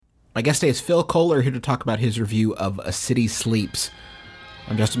My guest today is Phil Kollar, here to talk about his review of A City Sleeps.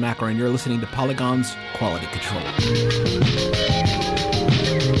 I'm Justin McElroy, and you're listening to Polygon's Quality Control.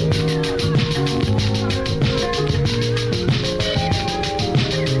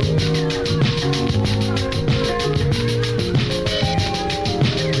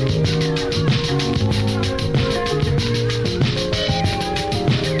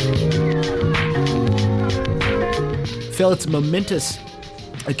 Phil, it's a momentous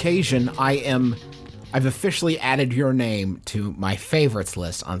occasion. I've officially added your name to my favorites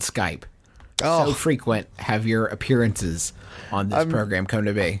list on Skype. So frequent have your appearances on this program come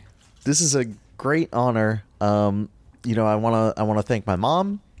to be. This is a great honor. I want to thank my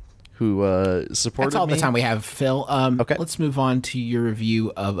mom, who supported me. That's all the time we have, Phil. Okay. Let's move on to your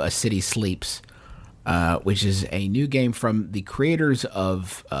review of A City Sleeps, which is a new game from the creators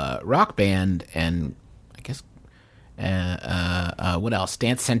of Rock Band and I guess what else?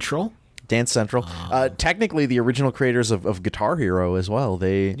 Dance Central. Technically the original creators of Guitar Hero as well.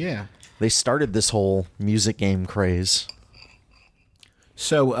 They started this whole music game craze.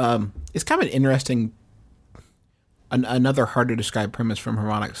 So it's kind of an interesting, another hard to describe premise from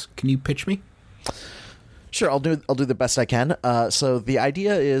Harmonix. Can you pitch me? Sure, I'll do the best I can. So the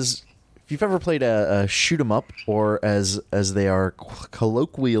idea is, if you've ever played a shoot 'em up, or as they are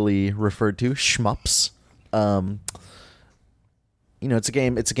colloquially referred to, shmups. It's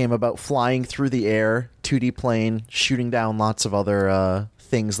a game about flying through the air, 2D plane, shooting down lots of other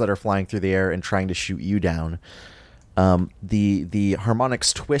things that are flying through the air and trying to shoot you down. The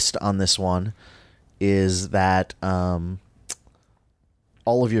Harmonix twist on this one is that all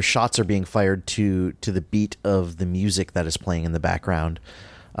of your shots are being fired to the beat of the music that is playing in the background.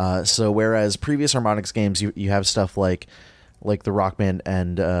 So whereas previous Harmonix games, you have stuff like the Rock Band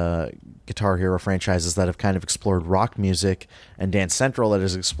and Guitar Hero franchises that have kind of explored rock music, and Dance Central that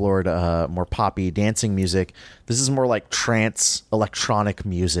has explored more poppy dancing music. This is more like trance electronic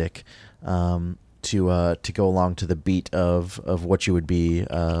music to go along to the beat of what you would be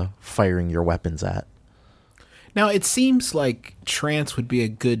firing your weapons at. Now, it seems like trance would be a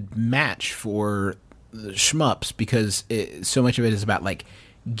good match for the shmups because so much of it is about like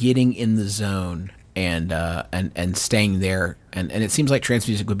getting in the zone and staying there, and it seems like trance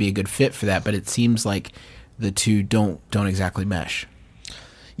music would be a good fit for that, but it seems like the two don't exactly mesh.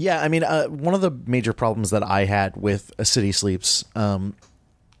 Yeah, I mean, one of the major problems that I had with A City Sleeps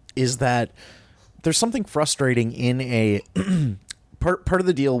is that there's something frustrating in a part of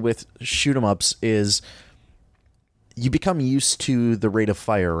the deal with shoot 'em ups is you become used to the rate of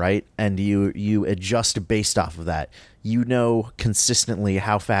fire, right? And you adjust based off of that. You know consistently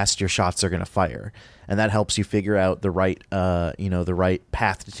how fast your shots are going to fire, and that helps you figure out the right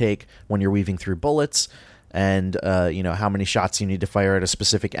path to take when you're weaving through bullets, and how many shots you need to fire at a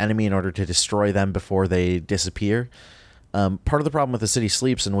specific enemy in order to destroy them before they disappear. Part of the problem with The City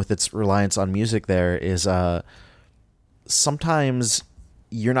Sleeps and with its reliance on music there is sometimes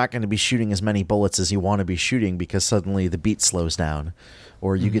you're not going to be shooting as many bullets as you want to be shooting because suddenly the beat slows down,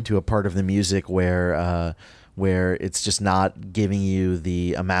 or you get to a part of the music where it's just not giving you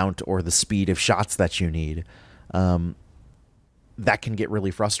the amount or the speed of shots that you need. That can get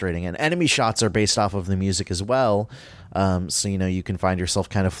really frustrating. And enemy shots are based off of the music as well. So, you can find yourself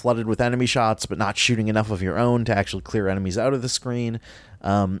kind of flooded with enemy shots, but not shooting enough of your own to actually clear enemies out of the screen.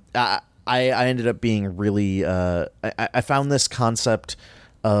 I ended up being really... I found this concept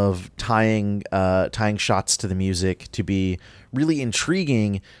of tying shots to the music to be really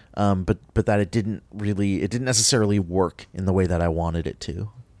intriguing, but that it didn't necessarily work in the way that I wanted it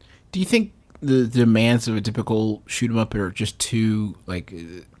to. Do you think the demands of a typical shoot 'em up are just too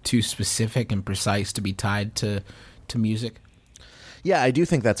specific and precise to be tied to music? Yeah, I do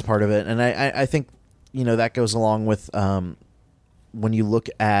think that's part of it, and I think that goes along with when you look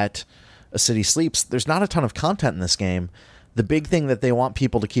at A City Sleeps. There's not a ton of content in this game. The big thing that they want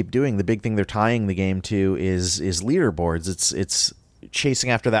people to keep doing, the big thing they're tying the game to is leaderboards. It's chasing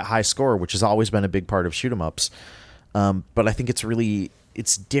after that high score, which has always been a big part of shoot 'em ups. But I think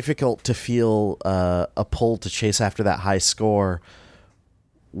it's difficult to feel a pull to chase after that high score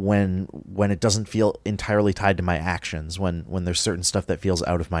when it doesn't feel entirely tied to my actions, when there's certain stuff that feels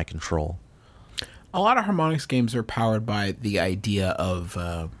out of my control. A lot of Harmonix games are powered by the idea of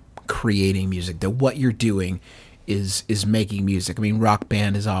creating music, that what you're doing is making music. I mean, Rock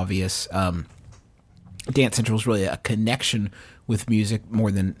Band is obvious. Dance Central is really a connection with music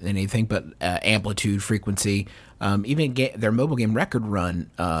more than anything, but amplitude, frequency, even their mobile game Record Run,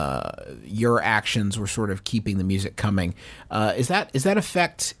 your actions were sort of keeping the music coming. Is that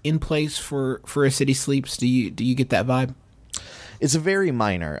effect in place for A City Sleeps? Do you get that vibe? It's very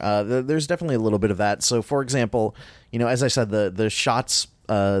minor. There's definitely a little bit of that. So, for example, as I said, the shots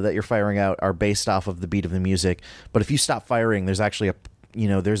that you're firing out are based off of the beat of the music. But if you stop firing, there's actually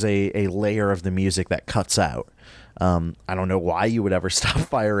there's a layer of the music that cuts out. I don't know why you would ever stop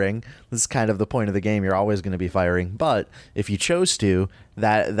firing. This is kind of the point of the game. You're always going to be firing. But if you chose to,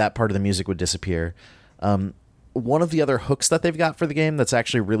 that part of the music would disappear. One of the other hooks that they've got for the game that's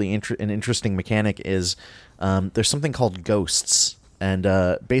actually really an interesting mechanic is there's something called ghosts. And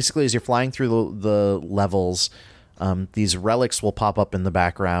basically, as you're flying through the levels, these relics will pop up in the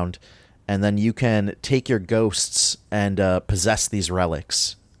background. And then you can take your ghosts and possess these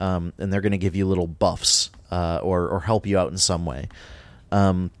relics. And they're going to give you little buffs or help you out in some way.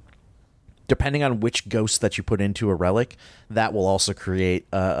 Depending on which ghost that you put into a relic, that will also create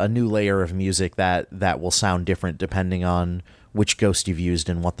a new layer of music that will sound different depending on which ghost you've used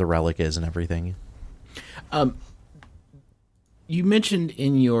and what the relic is and everything. You mentioned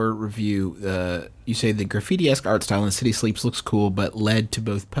in your review, you say the graffiti-esque art style in City Sleeps looks cool, but led to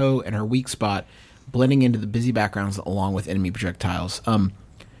both Poe and her weak spot blending into the busy backgrounds along with enemy projectiles.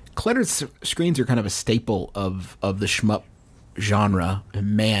 Cluttered screens are kind of a staple of the shmup genre.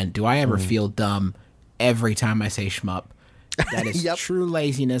 And man, do I ever feel dumb every time I say shmup. That is Yep. true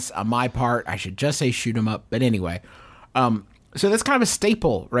laziness on my part. I should just say shoot 'em up. But anyway, so that's kind of a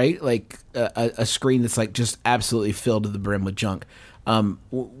staple, right? Like a screen that's like just absolutely filled to the brim with junk.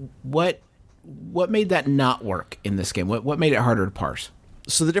 What made that not work in this game? What made it harder to parse?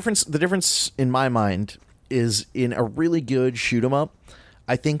 So the difference in my mind is in a really good shoot 'em up.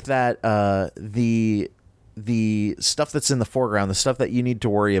 I think that the stuff that's in the foreground, the stuff that you need to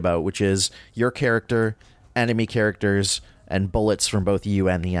worry about, which is your character, enemy characters, and bullets from both you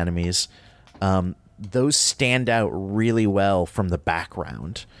and the enemies, those stand out really well from the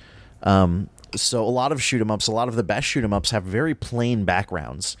background. So a lot of shoot 'em ups, a lot of the best shoot 'em ups have very plain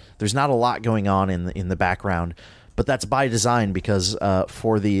backgrounds. There's not a lot going on in the background, but that's by design because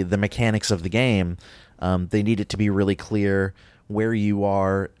for the mechanics of the game, they need it to be really clear where you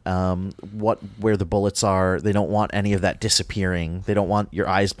are, where the bullets are. They don't want any of that disappearing. They don't want your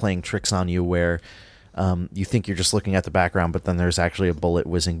eyes playing tricks on you where you think you're just looking at the background, but then there's actually a bullet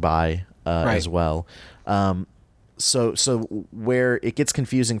whizzing by as well. So where it gets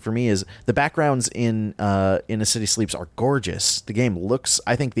confusing for me is the backgrounds in A City Sleeps are gorgeous. The game looks,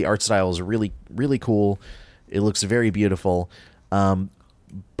 I think the art style is really, really cool. It looks very beautiful.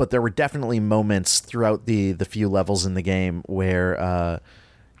 But there were definitely moments throughout the few levels in the game where,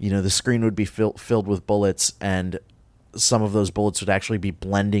 the screen would be filled with bullets, and some of those bullets would actually be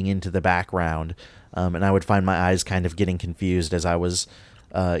blending into the background. And I would find my eyes kind of getting confused as I was,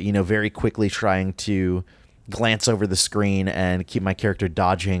 very quickly trying to glance over the screen and keep my character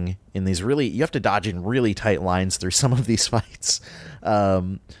dodging in these you have to dodge in really tight lines through some of these fights.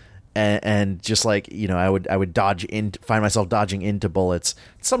 And just like, I would find myself dodging into bullets.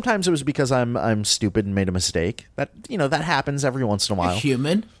 Sometimes it was because I'm stupid and made a mistake. That happens every once in a while. You're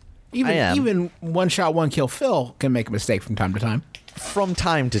human. Even one shot, one kill Phil can make a mistake from time to time. From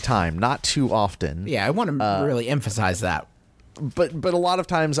time to time, not too often. Yeah, I want to really emphasize that. But a lot of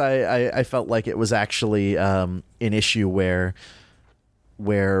times I felt like it was actually an issue where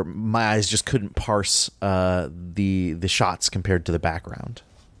my eyes just couldn't parse the shots compared to the background.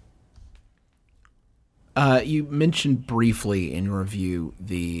 You mentioned briefly in your review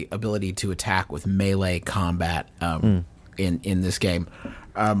the ability to attack with melee combat in this game.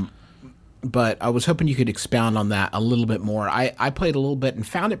 But I was hoping you could expound on that a little bit more. I played a little bit and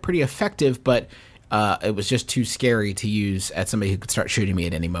found it pretty effective, but it was just too scary to use at somebody who could start shooting me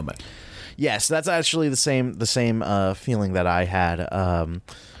at any moment. Yes, that's actually the same feeling that I had.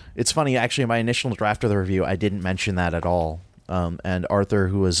 It's funny, actually, in my initial draft of the review, I didn't mention that at all. And Arthur,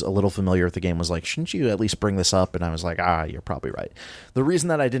 who was a little familiar with the game, was like, shouldn't you at least bring this up? And I was like, you're probably right. The reason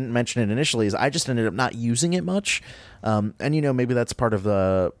that I didn't mention it initially is I just ended up not using it much. And maybe that's part of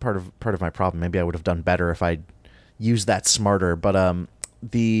my problem. Maybe I would have done better if I'd used that smarter. But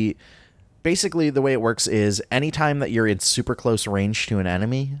basically the way it works is anytime that you're in super close range to an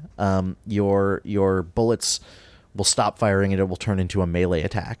enemy, your bullets will stop firing and it will turn into a melee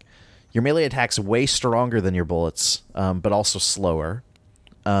attack. Your melee attack's way stronger than your bullets, but also slower.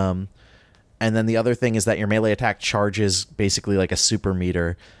 And then the other thing is that your melee attack charges basically like a super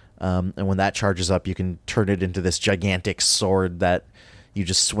meter. And when that charges up, you can turn it into this gigantic sword that you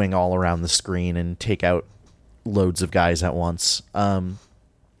just swing all around the screen and take out loads of guys at once.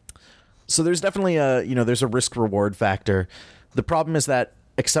 So there's definitely there's a risk reward factor. The problem is that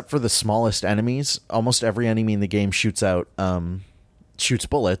except for the smallest enemies, almost every enemy in the game shoots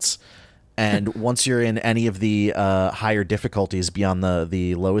bullets. And once you're in any of the higher difficulties beyond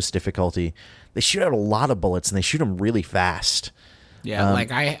the lowest difficulty, they shoot out a lot of bullets, and they shoot them really fast. Yeah,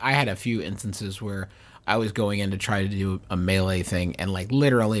 like I had a few instances where I was going in to try to do a melee thing, and like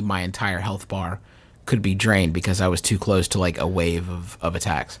literally my entire health bar could be drained because I was too close to like a wave of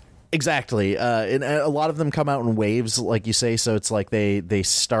attacks. Exactly. And a lot of them come out in waves, like you say, so it's like they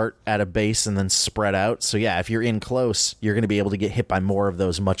start at a base and then spread out. So yeah, if you're in close, you're going to be able to get hit by more of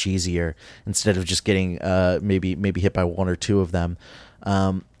those much easier instead of just getting maybe hit by one or two of them.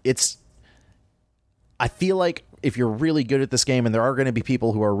 I feel like if you're really good at this game, and there are going to be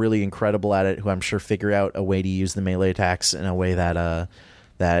people who are really incredible at it, who I'm sure figure out a way to use the melee attacks in a way that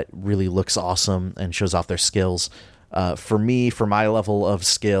really looks awesome and shows off their skills. For me, for my level of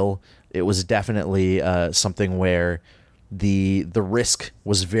skill, it was definitely something where the risk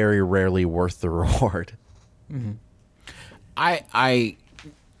was very rarely worth the reward. Mm-hmm. I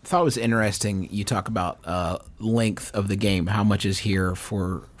thought it was interesting. You talk about length of the game, how much is here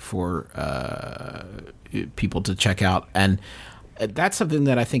for people to check out, and that's something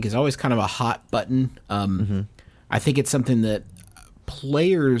that I think is always kind of a hot button. I think it's something that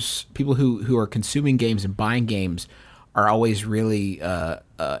players, people who are consuming games and buying games, are always really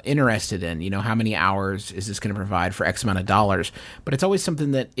interested in. You know, how many hours is this going to provide for X amount of dollars? But it's always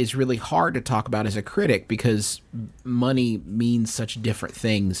something that is really hard to talk about as a critic because money means such different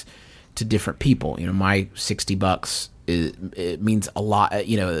things to different people. You know, my $60 it means a lot.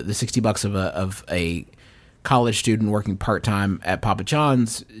 You know, the $60 of a college student working part-time at Papa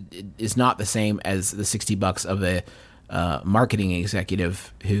John's is not the same as the $60 of a marketing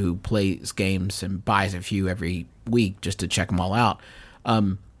executive who plays games and buys a few every week just to check them all out.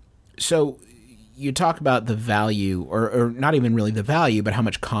 So you talk about the value, or not even really the value, but how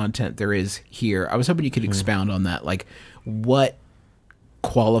much content there is here. I was hoping you could expound on that. Like, what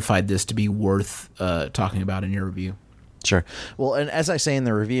qualified this to be worth talking about in your review? Sure. Well, and as I say in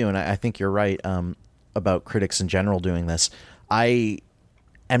the review, and I think you're right about critics in general doing this, I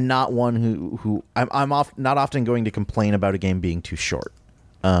am not one who I'm not often going to complain about a game being too short,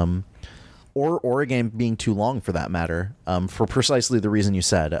 or a game being too long for that matter, for precisely the reason you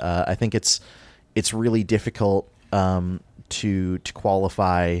said. I think it's really difficult to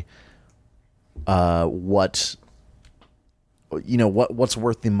qualify what's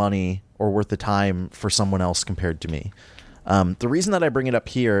worth the money or worth the time for someone else compared to me. The reason that I bring it up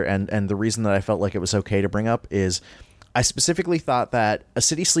here, and the reason that I felt like it was okay to bring up, is I specifically thought that A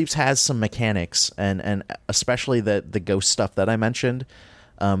City Sleeps has some mechanics, and especially the ghost stuff that I mentioned.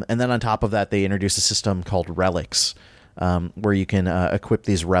 And then on top of that, they introduce a system called relics, where you can equip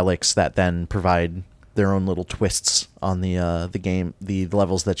these relics that then provide their own little twists on the game, the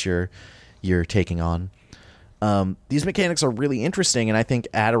levels that you're taking on. These mechanics are really interesting, and I think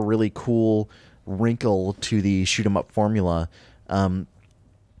add a really cool wrinkle to the shoot 'em up formula.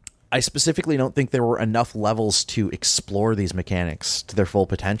 I specifically don't think there were enough levels to explore these mechanics to their full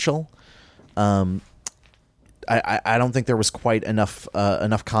potential. I don't think there was quite enough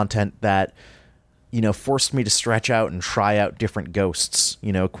content that forced me to stretch out and try out different ghosts,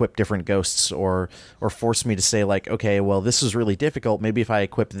 equip different ghosts, or force me to say like, okay, well, this is really difficult. Maybe if I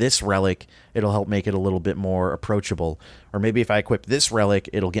equip this relic, it'll help make it a little bit more approachable. Or maybe if I equip this relic,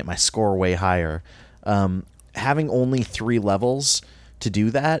 it'll get my score way higher. Having only 3 levels to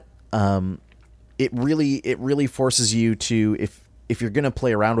do that, it really forces you to, if you're going to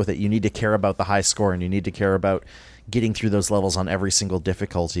play around with it, you need to care about the high score, and you need to care about getting through those levels on every single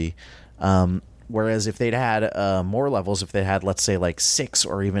difficulty. Whereas if they'd had more levels, if they had, let's say, like 6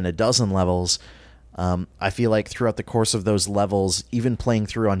 or even a dozen levels, I feel like throughout the course of those levels, even playing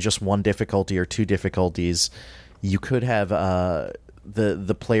through on just 1 difficulty or 2 difficulties, you could have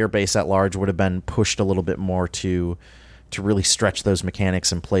the player base at large would have been pushed a little bit more to really stretch those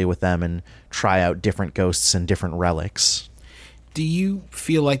mechanics and play with them and try out different ghosts and different relics. Do you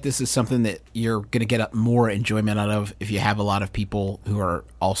feel like this is something that you're going to get more enjoyment out of if you have a lot of people who are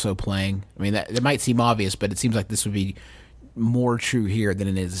also playing? I mean, that might seem obvious, but it seems like this would be more true here than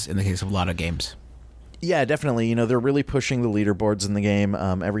it is in the case of a lot of games. Yeah, definitely. They're really pushing the leaderboards in the game.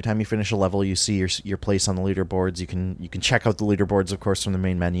 Every time you finish a level, you see your place on the leaderboards. You can check out the leaderboards, of course, from the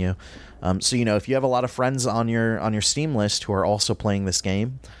main menu. So if you have a lot of friends on your Steam list who are also playing this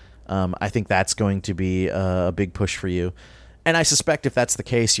game, I think that's going to be a big push for you. And I suspect if that's the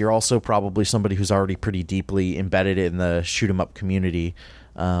case, you're also probably somebody who's already pretty deeply embedded in the shoot 'em up community,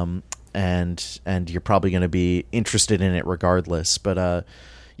 and you're probably going to be interested in it regardless. But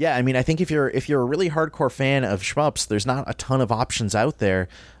yeah, I mean, I think if you're a really hardcore fan of shmups, there's not a ton of options out there,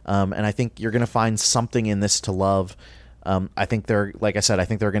 and I think you're going to find something in this to love. I think like I said, I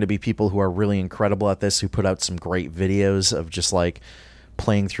think there are going to be people who are really incredible at this, who put out some great videos of just like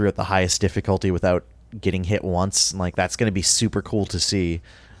playing through at the highest difficulty without getting hit once. And like, that's going to be super cool to see.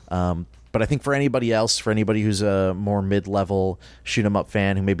 But I think for anybody else, for anybody who's a more mid-level shoot 'em up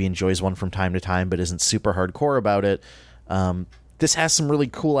fan who maybe enjoys one from time to time but isn't super hardcore about it, this has some really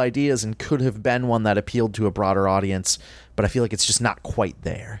cool ideas and could have been one that appealed to a broader audience, but I feel like it's just not quite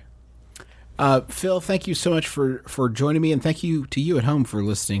there. Phil, thank you so much for joining me, and thank you to you at home for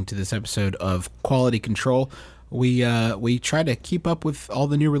listening to this episode of Quality Control. We try to keep up with all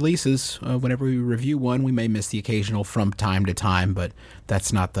the new releases. Whenever we review one, we may miss the occasional from time to time, but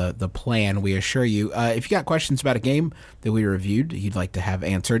that's not the plan, we assure you. If you got questions about a game that we reviewed you'd like to have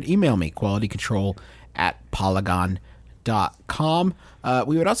answered, email me, qualitycontrol@polygon.com.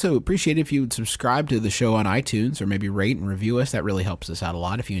 We would also appreciate it if you would subscribe to the show on iTunes, or maybe rate and review us. That really helps us out a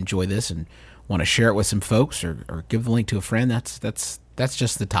lot. If you enjoy this and want to share it with some folks, or give the link to a friend, that's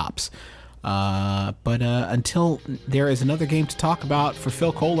just the tops. But until there is another game to talk about, for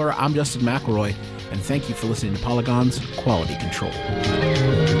Phil Kollar, I'm Justin McElroy, and thank you for listening to Polygon's Quality Control.